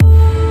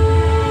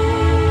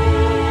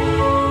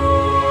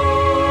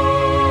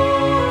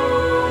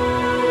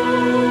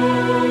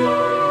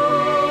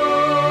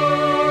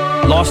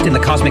Lost in the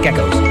cosmic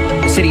echoes,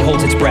 the city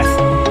holds its breath,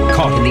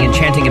 caught in the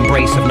enchanting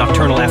embrace of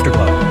nocturnal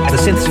afterglow. As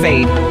the synths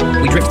fade,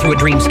 we drift through a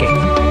dreamscape,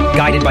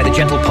 guided by the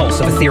gentle pulse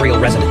of ethereal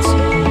resonance.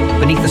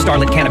 Beneath the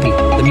starlit canopy,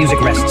 the music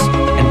rests,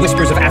 and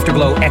whispers of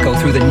afterglow echo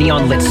through the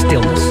neon-lit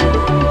stillness.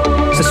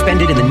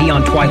 Suspended in the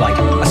neon twilight,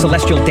 a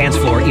celestial dance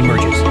floor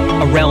emerges,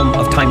 a realm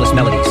of timeless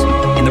melodies.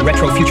 In the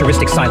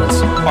retro-futuristic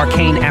silence,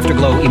 Arcane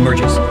Afterglow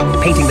emerges,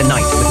 painting the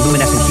night with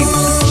luminescent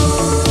hues.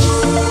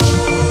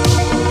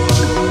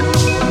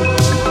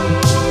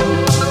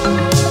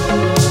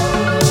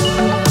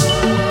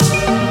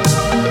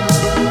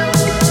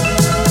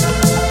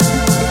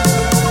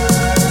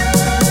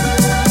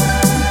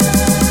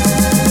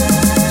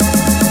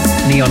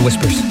 Neon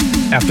whispers,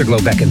 Afterglow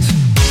beckons.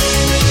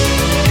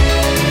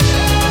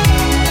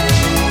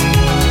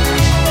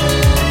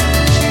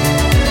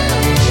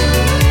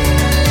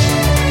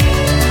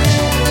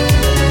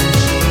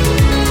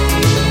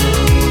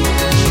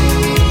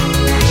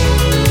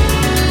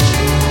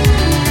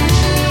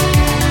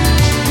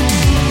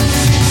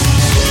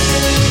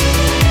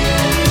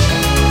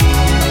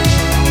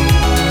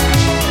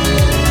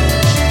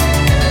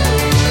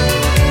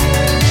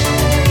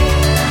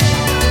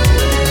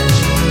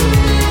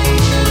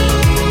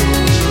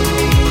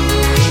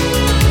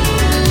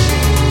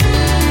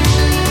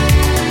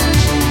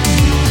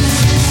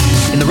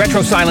 In the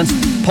retro silence,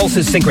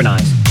 pulses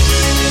synchronize.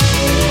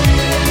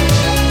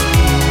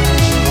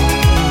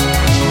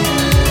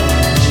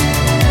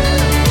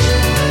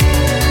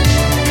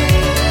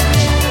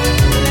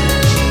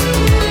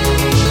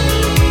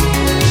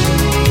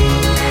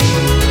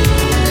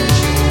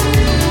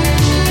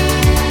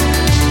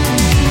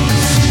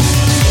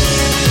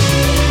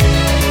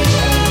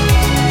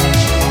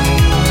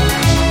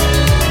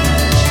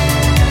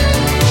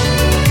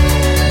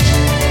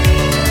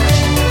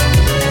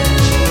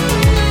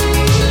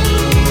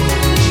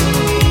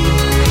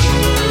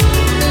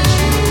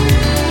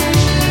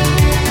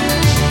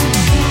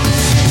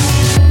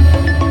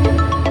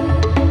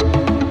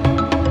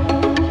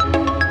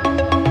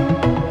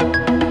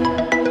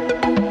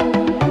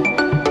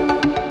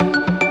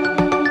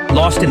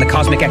 Lost in the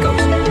cosmic echoes,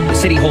 the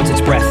city holds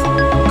its breath,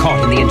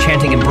 caught in the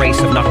enchanting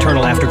embrace of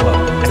nocturnal afterglow.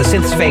 As the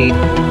synths fade,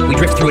 we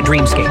drift through a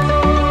dreamscape,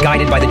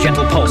 guided by the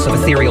gentle pulse of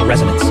ethereal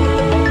resonance.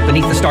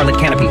 Beneath the starlit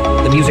canopy,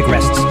 the music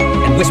rests,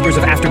 and whispers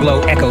of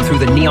afterglow echo through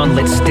the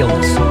neon-lit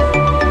stillness.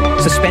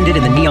 Suspended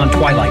in the neon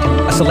twilight,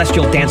 a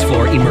celestial dance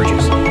floor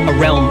emerges, a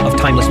realm of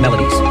timeless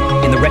melodies.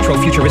 In the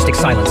retro-futuristic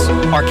silence,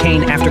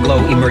 Arcane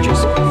Afterglow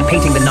emerges,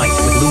 painting the night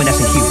with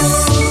luminescent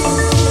hues.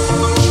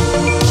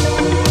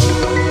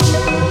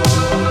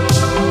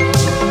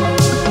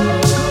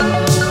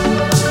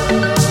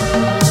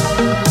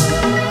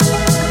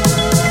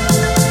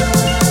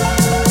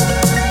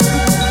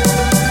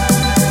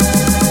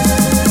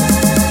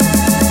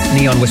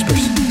 Neon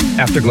whispers,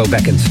 Afterglow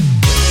beckons.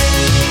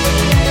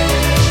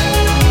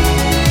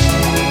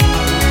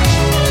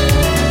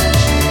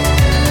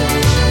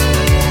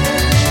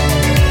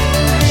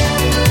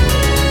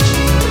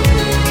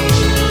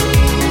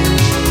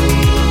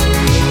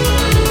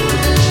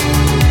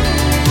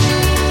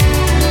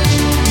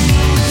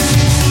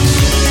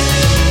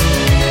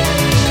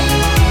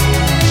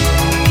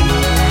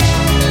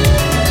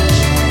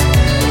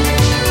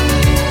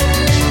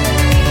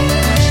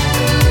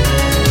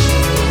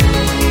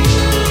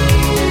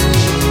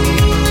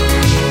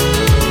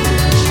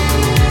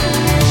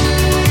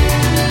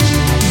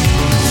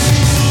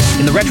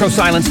 In the retro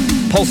silence,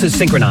 pulses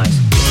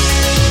synchronize.